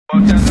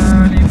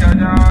Assalamu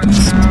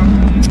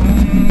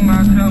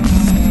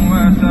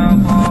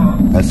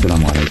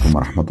alaikum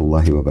wa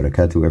rahmatullahi wa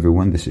barakatuh,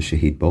 everyone. This is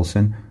Shahid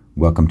Bolson.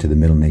 Welcome to the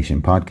Middle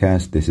Nation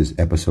Podcast. This is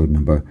episode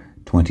number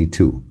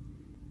 22.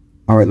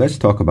 All right, let's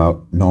talk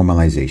about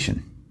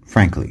normalization,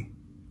 frankly,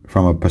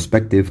 from a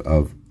perspective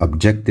of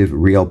objective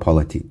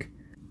realpolitik.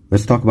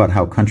 Let's talk about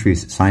how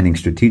countries signing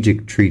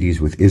strategic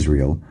treaties with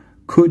Israel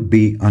could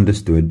be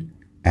understood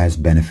as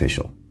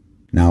beneficial.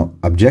 Now,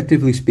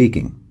 objectively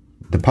speaking,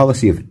 the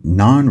policy of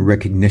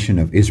non-recognition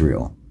of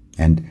Israel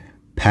and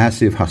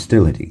passive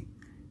hostility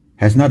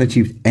has not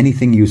achieved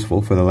anything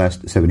useful for the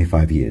last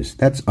 75 years.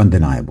 That's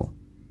undeniable.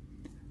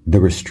 The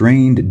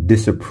restrained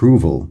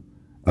disapproval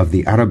of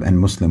the Arab and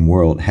Muslim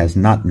world has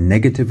not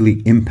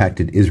negatively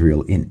impacted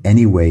Israel in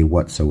any way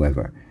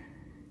whatsoever.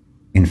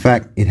 In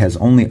fact, it has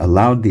only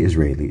allowed the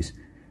Israelis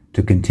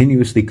to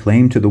continuously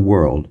claim to the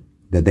world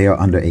that they are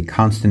under a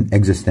constant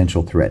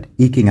existential threat,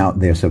 eking out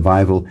their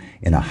survival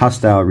in a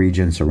hostile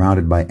region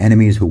surrounded by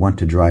enemies who want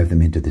to drive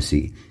them into the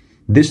sea.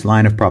 This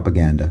line of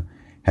propaganda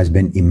has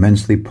been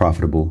immensely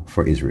profitable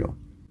for Israel.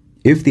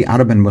 If the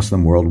Arab and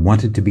Muslim world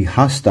wanted to be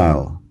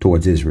hostile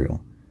towards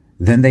Israel,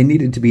 then they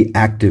needed to be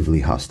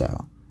actively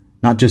hostile,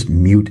 not just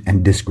mute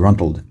and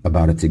disgruntled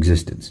about its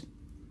existence.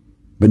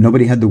 But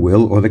nobody had the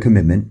will or the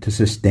commitment to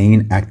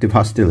sustain active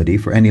hostility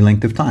for any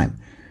length of time,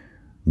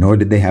 nor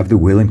did they have the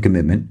will and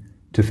commitment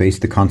to face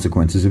the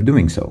consequences of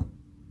doing so.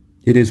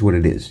 It is what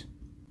it is.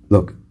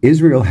 Look,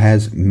 Israel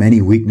has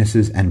many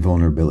weaknesses and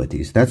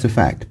vulnerabilities. That's a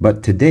fact.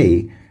 But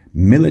today,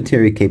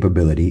 military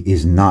capability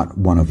is not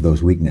one of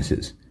those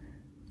weaknesses.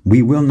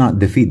 We will not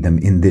defeat them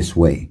in this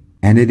way.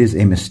 And it is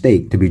a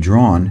mistake to be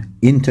drawn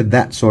into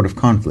that sort of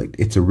conflict.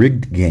 It's a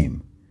rigged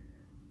game,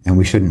 and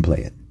we shouldn't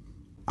play it.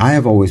 I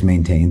have always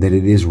maintained that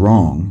it is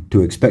wrong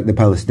to expect the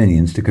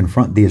Palestinians to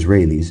confront the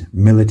Israelis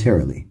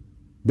militarily.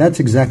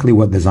 That's exactly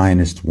what the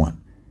Zionists want.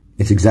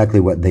 It's exactly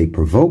what they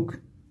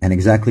provoke and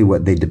exactly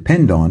what they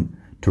depend on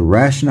to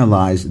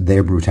rationalize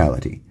their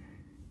brutality.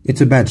 It's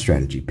a bad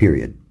strategy,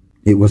 period.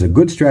 It was a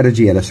good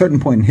strategy at a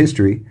certain point in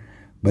history,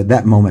 but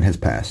that moment has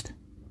passed.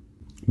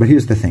 But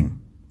here's the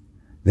thing.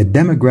 The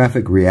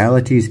demographic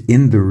realities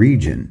in the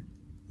region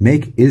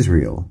make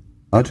Israel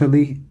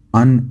utterly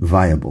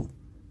unviable.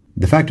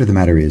 The fact of the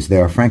matter is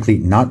there are frankly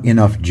not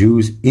enough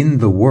Jews in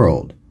the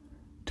world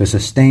to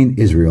sustain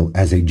Israel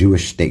as a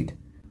Jewish state.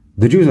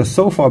 The Jews are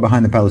so far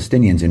behind the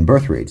Palestinians in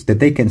birth rates that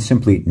they can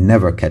simply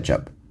never catch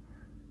up.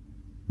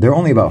 There are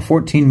only about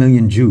 14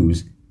 million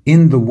Jews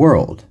in the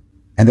world,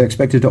 and they're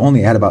expected to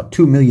only add about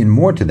 2 million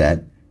more to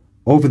that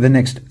over the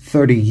next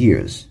 30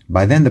 years.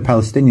 By then, the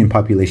Palestinian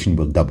population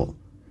will double.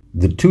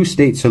 The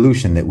two-state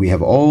solution that we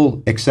have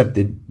all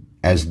accepted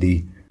as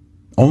the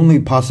only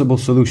possible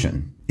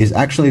solution is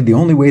actually the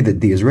only way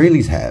that the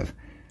Israelis have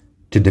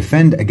to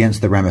defend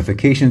against the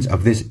ramifications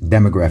of this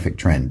demographic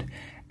trend.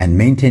 And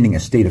maintaining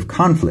a state of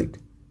conflict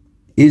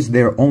is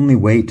their only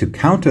way to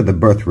counter the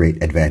birth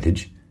rate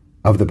advantage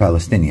of the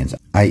Palestinians,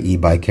 i.e.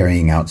 by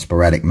carrying out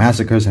sporadic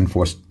massacres and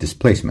forced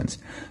displacements.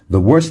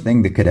 The worst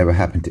thing that could ever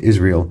happen to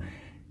Israel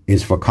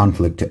is for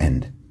conflict to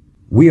end.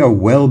 We are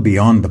well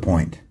beyond the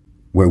point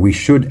where we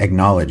should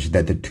acknowledge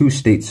that the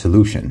two-state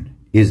solution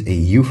is a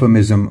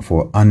euphemism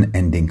for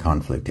unending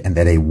conflict, and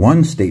that a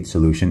one-state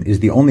solution is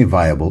the only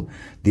viable,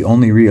 the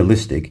only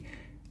realistic,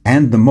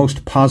 and the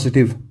most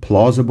positive,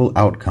 plausible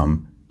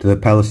outcome to the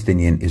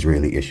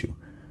Palestinian-Israeli issue.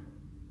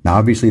 Now,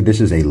 obviously,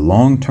 this is a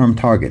long-term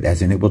target,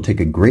 as in it will take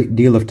a great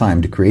deal of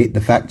time to create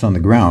the facts on the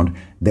ground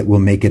that will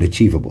make it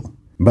achievable.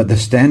 But the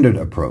standard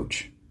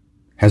approach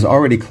has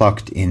already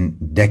clocked in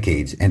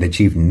decades and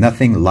achieved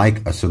nothing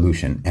like a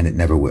solution, and it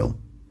never will.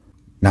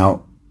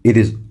 Now, it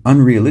is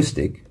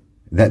unrealistic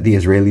that the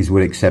Israelis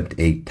would accept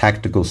a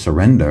tactical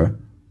surrender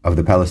of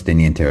the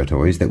Palestinian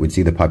territories that would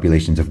see the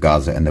populations of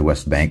Gaza and the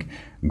West Bank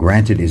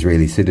granted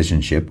Israeli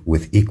citizenship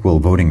with equal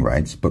voting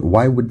rights. But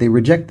why would they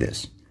reject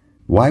this?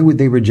 Why would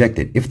they reject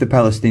it if the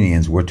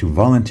Palestinians were to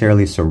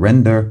voluntarily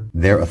surrender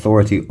their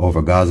authority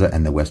over Gaza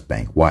and the West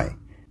Bank? Why?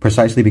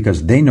 Precisely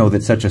because they know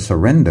that such a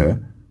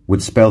surrender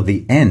would spell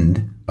the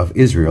end of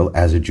Israel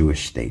as a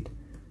Jewish state.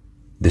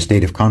 The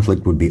state of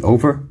conflict would be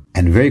over,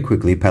 and very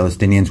quickly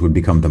Palestinians would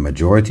become the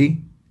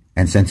majority.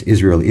 And since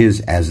Israel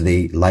is, as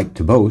they like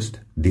to boast,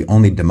 the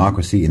only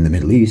democracy in the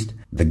Middle East,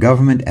 the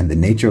government and the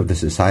nature of the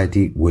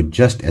society would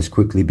just as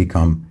quickly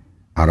become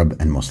Arab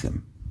and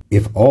Muslim.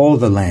 If all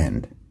the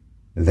land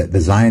that the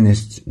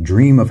Zionists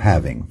dream of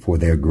having for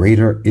their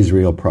greater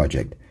Israel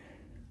project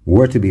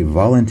were to be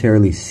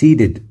voluntarily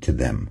ceded to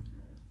them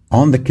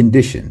on the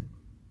condition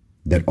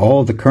that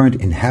all the current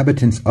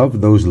inhabitants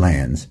of those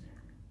lands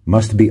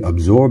must be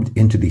absorbed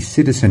into the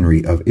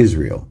citizenry of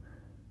Israel,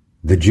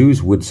 the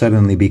Jews would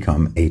suddenly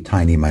become a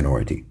tiny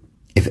minority.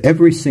 If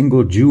every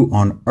single Jew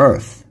on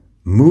earth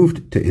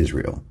moved to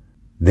Israel,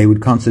 they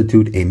would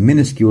constitute a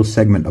minuscule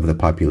segment of the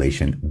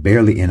population,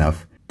 barely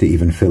enough to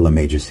even fill a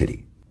major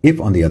city.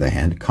 If, on the other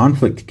hand,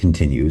 conflict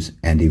continues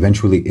and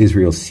eventually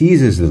Israel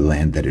seizes the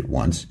land that it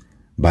wants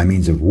by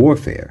means of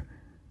warfare,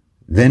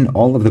 then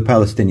all of the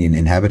Palestinian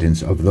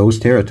inhabitants of those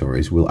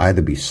territories will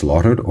either be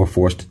slaughtered or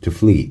forced to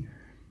flee,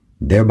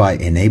 thereby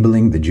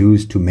enabling the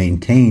Jews to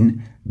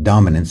maintain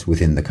dominance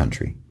within the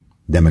country,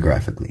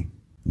 demographically.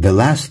 The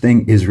last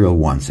thing Israel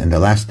wants, and the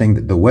last thing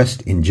that the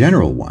West in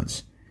general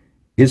wants,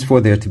 is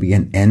for there to be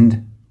an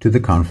end to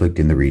the conflict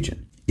in the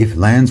region. If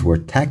lands were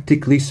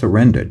tactically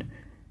surrendered,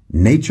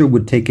 nature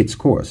would take its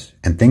course,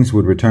 and things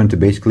would return to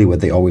basically what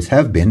they always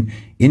have been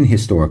in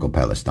historical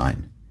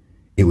Palestine.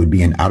 It would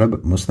be an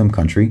Arab Muslim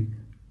country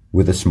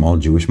with a small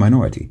Jewish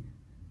minority.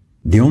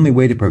 The only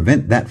way to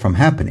prevent that from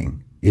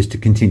happening is to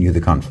continue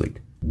the conflict,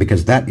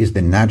 because that is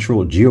the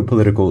natural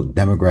geopolitical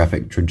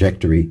demographic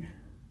trajectory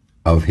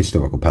of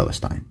historical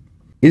Palestine.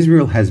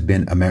 Israel has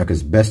been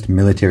America's best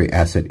military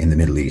asset in the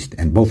Middle East,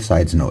 and both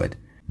sides know it.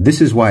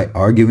 This is why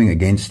arguing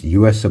against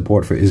U.S.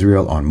 support for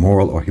Israel on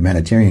moral or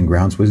humanitarian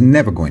grounds was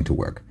never going to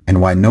work, and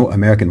why no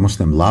American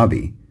Muslim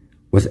lobby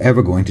was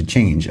ever going to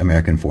change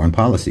American foreign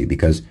policy,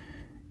 because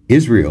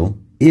Israel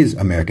is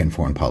American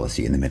foreign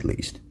policy in the Middle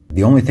East.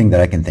 The only thing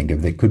that I can think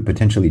of that could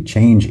potentially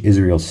change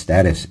Israel's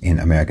status in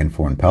American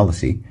foreign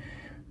policy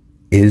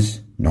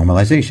is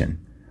normalization.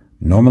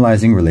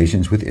 Normalizing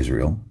relations with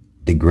Israel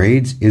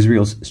degrades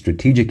Israel's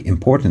strategic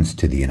importance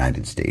to the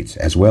United States,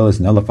 as well as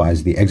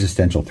nullifies the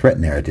existential threat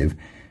narrative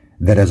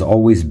that has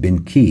always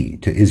been key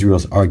to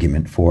Israel's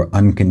argument for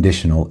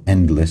unconditional,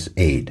 endless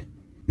aid.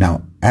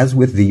 Now, as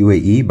with the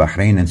UAE,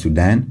 Bahrain, and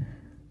Sudan,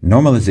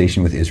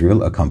 normalization with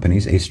Israel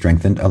accompanies a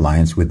strengthened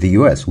alliance with the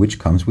U.S., which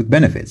comes with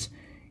benefits,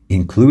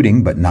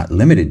 including but not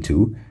limited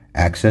to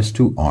access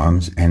to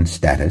arms and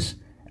status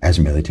as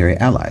military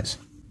allies.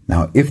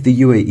 Now, if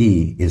the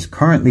UAE is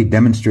currently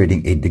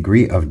demonstrating a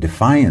degree of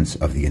defiance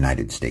of the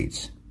United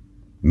States,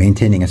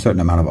 maintaining a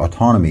certain amount of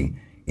autonomy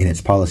in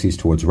its policies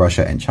towards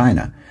Russia and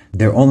China,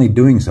 they're only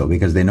doing so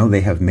because they know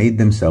they have made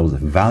themselves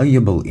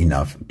valuable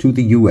enough to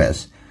the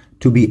U.S.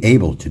 to be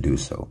able to do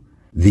so.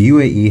 The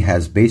UAE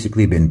has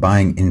basically been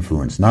buying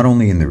influence not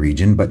only in the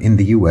region but in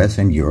the US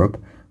and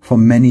Europe for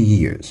many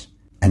years,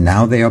 and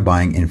now they are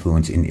buying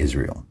influence in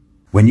Israel.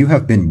 When you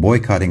have been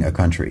boycotting a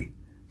country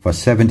for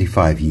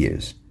 75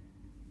 years,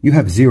 you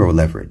have zero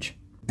leverage,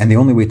 and the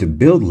only way to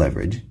build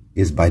leverage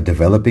is by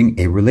developing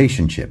a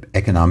relationship,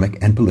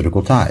 economic and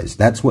political ties.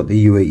 That's what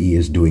the UAE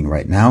is doing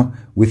right now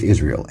with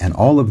Israel, and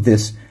all of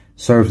this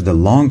serves the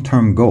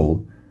long-term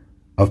goal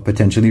of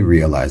potentially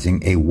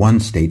realizing a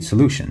one-state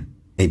solution.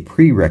 A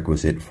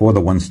prerequisite for the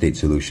one-state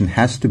solution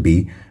has to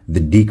be the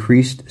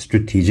decreased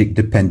strategic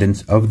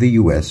dependence of the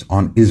U.S.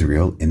 on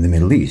Israel in the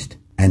Middle East,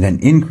 and an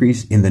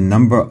increase in the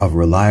number of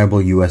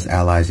reliable U.S.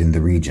 allies in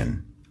the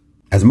region.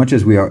 As much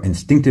as we are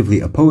instinctively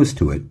opposed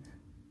to it,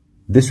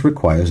 this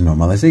requires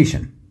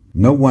normalization.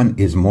 No one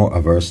is more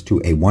averse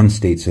to a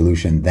one-state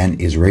solution than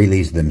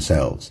Israelis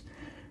themselves,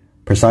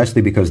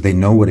 precisely because they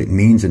know what it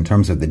means in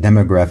terms of the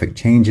demographic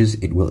changes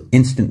it will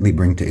instantly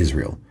bring to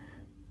Israel,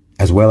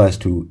 as well as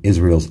to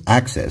Israel's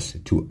access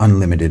to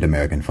unlimited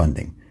American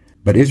funding.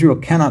 But Israel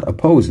cannot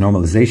oppose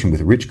normalization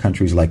with rich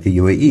countries like the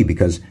UAE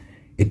because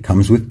it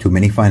comes with too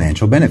many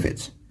financial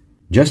benefits.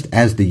 Just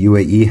as the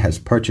UAE has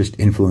purchased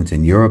influence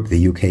in Europe,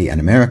 the UK, and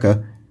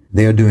America,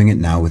 they are doing it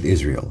now with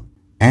Israel.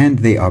 And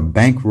they are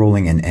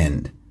bankrolling an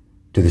end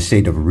to the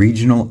state of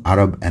regional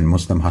Arab and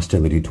Muslim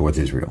hostility towards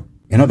Israel.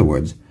 In other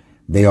words,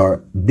 they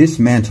are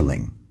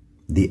dismantling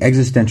the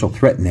existential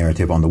threat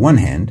narrative on the one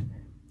hand,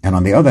 and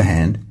on the other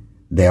hand,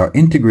 they are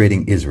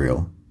integrating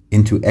Israel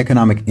into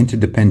economic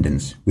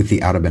interdependence with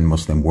the Arab and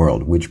Muslim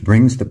world, which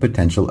brings the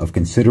potential of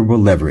considerable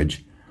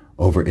leverage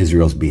over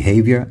Israel's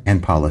behavior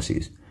and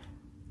policies,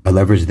 a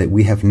leverage that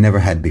we have never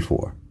had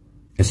before.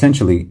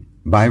 Essentially,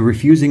 by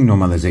refusing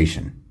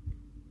normalization,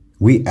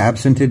 we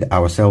absented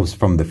ourselves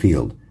from the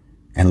field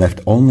and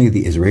left only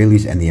the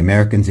Israelis and the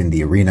Americans in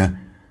the arena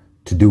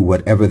to do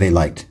whatever they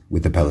liked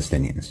with the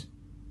Palestinians.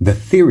 The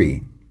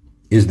theory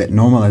is that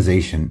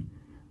normalization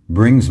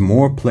brings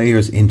more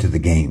players into the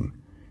game,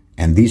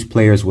 and these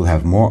players will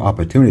have more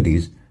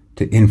opportunities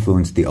to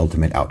influence the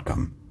ultimate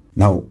outcome.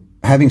 Now,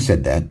 having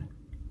said that,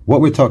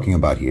 what we're talking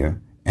about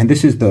here, and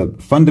this is the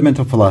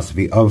fundamental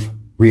philosophy of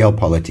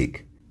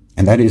realpolitik,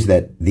 and that is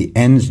that the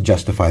ends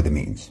justify the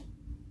means.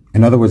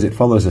 In other words, it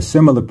follows a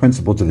similar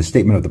principle to the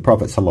statement of the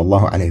Prophet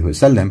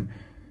ﷺ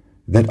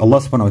that Allah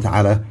subhanahu wa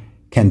ta'ala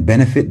can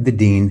benefit the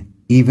deen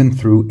even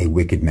through a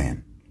wicked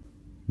man.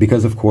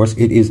 Because, of course,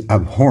 it is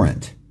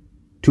abhorrent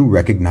to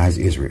recognize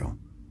Israel.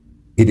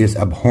 It is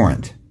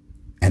abhorrent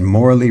and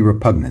morally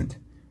repugnant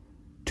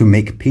to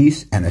make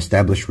peace and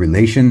establish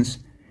relations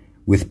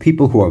with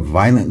people who are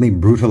violently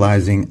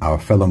brutalizing our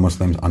fellow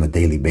Muslims on a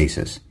daily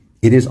basis.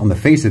 It is, on the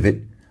face of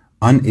it,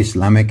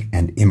 un-Islamic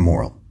and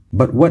immoral.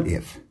 But what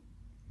if,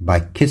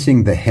 by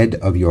kissing the head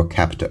of your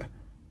captor,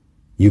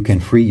 you can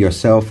free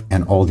yourself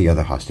and all the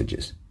other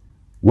hostages?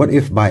 What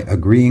if, by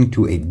agreeing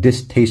to a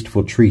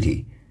distasteful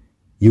treaty,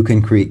 you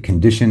can create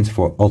conditions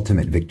for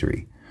ultimate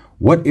victory?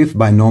 What if,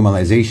 by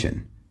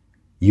normalization,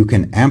 you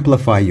can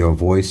amplify your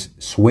voice,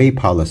 sway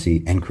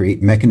policy, and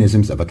create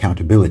mechanisms of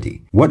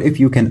accountability? What if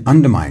you can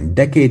undermine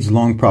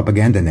decades-long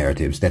propaganda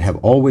narratives that have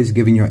always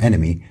given your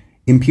enemy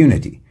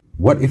impunity.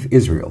 What if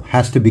Israel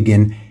has to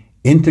begin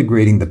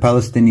integrating the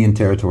Palestinian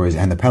territories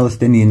and the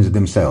Palestinians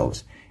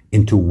themselves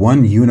into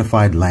one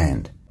unified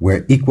land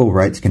where equal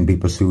rights can be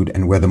pursued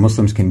and where the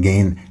Muslims can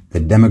gain the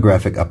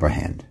demographic upper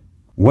hand?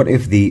 What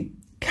if the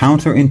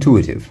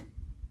counterintuitive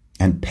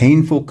and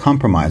painful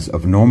compromise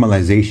of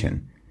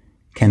normalization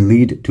can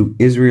lead to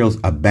Israel's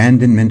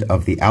abandonment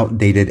of the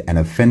outdated and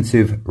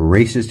offensive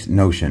racist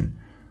notion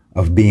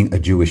of being a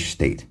Jewish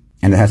state,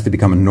 and it has to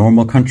become a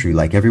normal country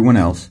like everyone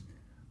else,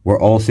 where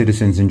all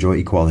citizens enjoy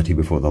equality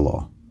before the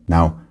law?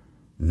 Now,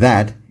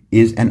 that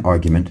is an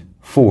argument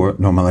for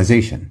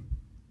normalization,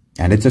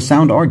 and it's a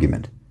sound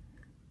argument.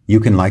 You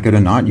can like it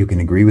or not, you can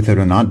agree with it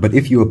or not, but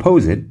if you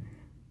oppose it,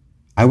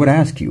 I would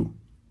ask you,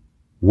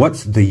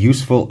 what's the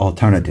useful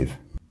alternative?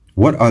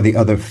 What are the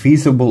other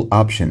feasible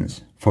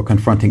options for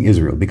confronting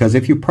Israel? Because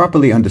if you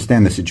properly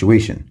understand the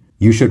situation,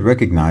 you should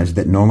recognize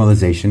that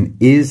normalization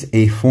is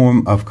a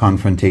form of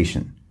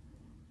confrontation.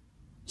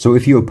 So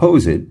if you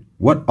oppose it,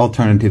 what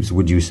alternatives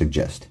would you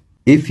suggest?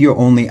 If your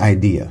only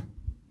idea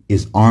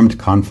is armed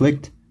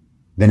conflict,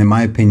 then in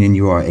my opinion,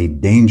 you are a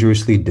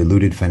dangerously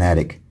deluded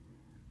fanatic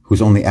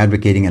who's only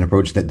advocating an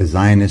approach that the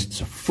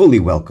Zionists fully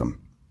welcome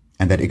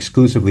and that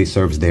exclusively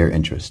serves their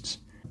interests.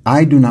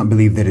 I do not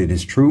believe that it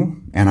is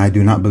true, and I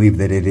do not believe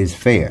that it is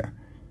fair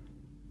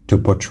to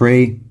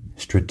portray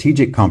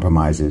strategic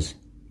compromises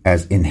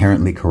as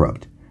inherently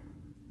corrupt,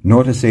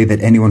 nor to say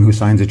that anyone who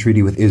signs a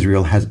treaty with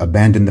Israel has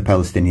abandoned the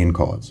Palestinian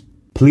cause.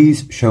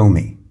 Please show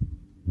me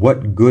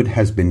what good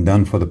has been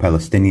done for the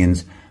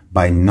Palestinians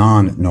by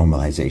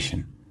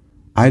non-normalization.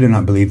 I do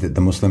not believe that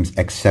the Muslims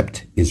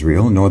accept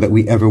Israel, nor that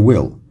we ever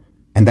will.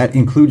 And that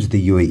includes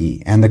the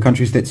UAE and the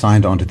countries that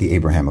signed on to the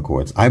Abraham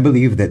Accords. I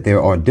believe that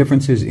there are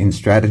differences in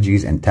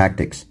strategies and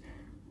tactics,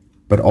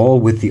 but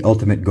all with the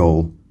ultimate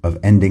goal of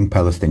ending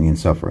Palestinian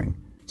suffering.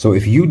 So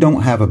if you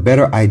don't have a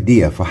better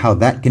idea for how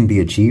that can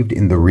be achieved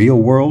in the real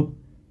world,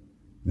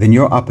 then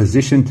your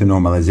opposition to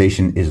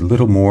normalization is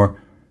little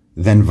more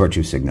than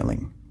virtue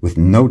signaling, with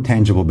no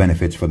tangible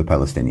benefits for the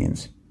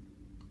Palestinians.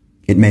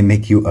 It may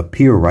make you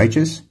appear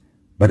righteous,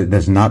 but it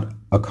does not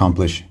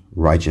accomplish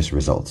righteous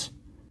results.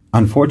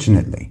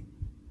 Unfortunately,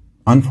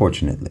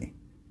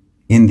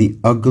 in the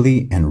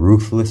ugly and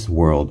ruthless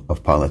world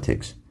of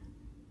politics,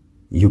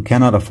 you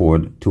cannot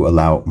afford to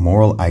allow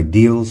moral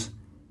ideals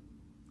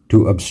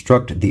to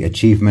obstruct the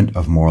achievement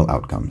of moral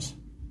outcomes.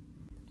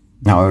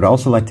 Now, I would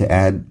also like to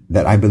add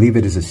that I believe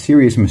it is a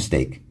serious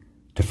mistake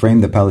to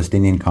frame the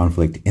Palestinian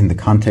conflict in the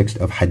context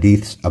of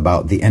hadiths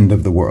about the end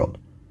of the world.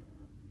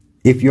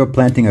 If you're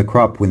planting a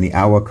crop when the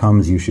hour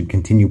comes, you should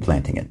continue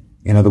planting it.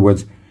 In other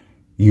words,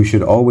 you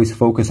should always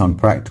focus on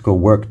practical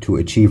work to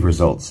achieve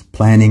results,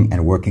 planning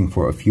and working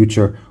for a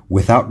future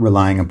without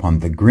relying upon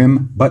the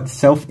grim but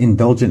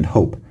self-indulgent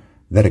hope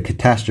that a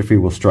catastrophe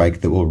will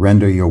strike that will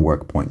render your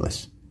work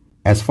pointless.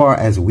 As far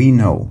as we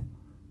know,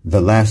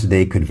 the last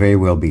day could very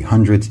well be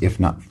hundreds, if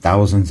not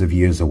thousands of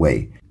years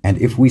away, and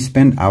if we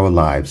spend our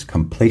lives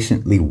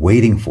complacently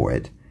waiting for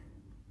it,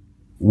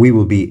 we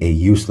will be a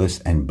useless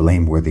and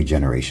blameworthy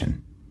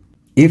generation.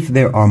 If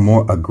there are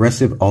more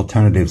aggressive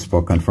alternatives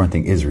for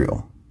confronting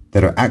Israel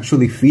that are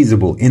actually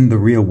feasible in the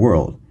real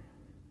world,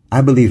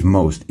 I believe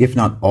most, if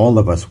not all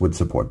of us, would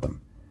support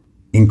them,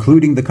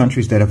 including the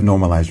countries that have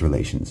normalized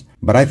relations.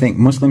 But I think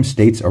Muslim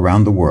states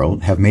around the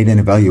world have made an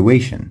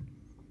evaluation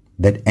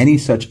that any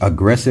such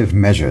aggressive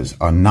measures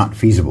are not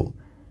feasible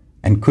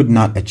and could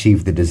not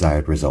achieve the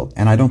desired result.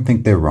 And I don't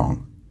think they're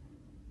wrong.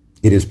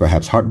 It is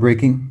perhaps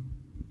heartbreaking,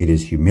 it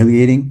is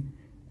humiliating,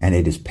 and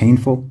it is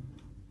painful,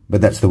 but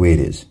that's the way it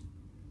is.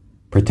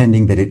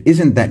 Pretending that it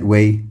isn't that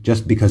way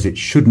just because it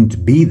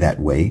shouldn't be that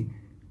way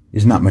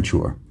is not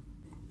mature.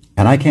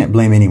 And I can't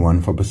blame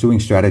anyone for pursuing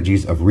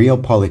strategies of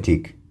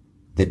realpolitik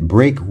that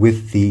break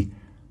with the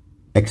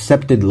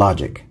accepted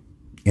logic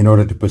in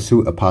order to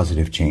pursue a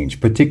positive change,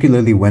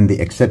 particularly when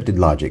the accepted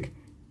logic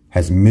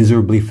has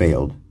miserably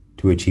failed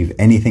to achieve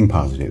anything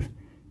positive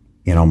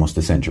in almost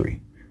a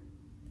century.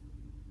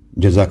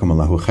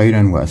 Jazakumullahu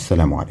khairan wa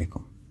assalamu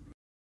alaikum.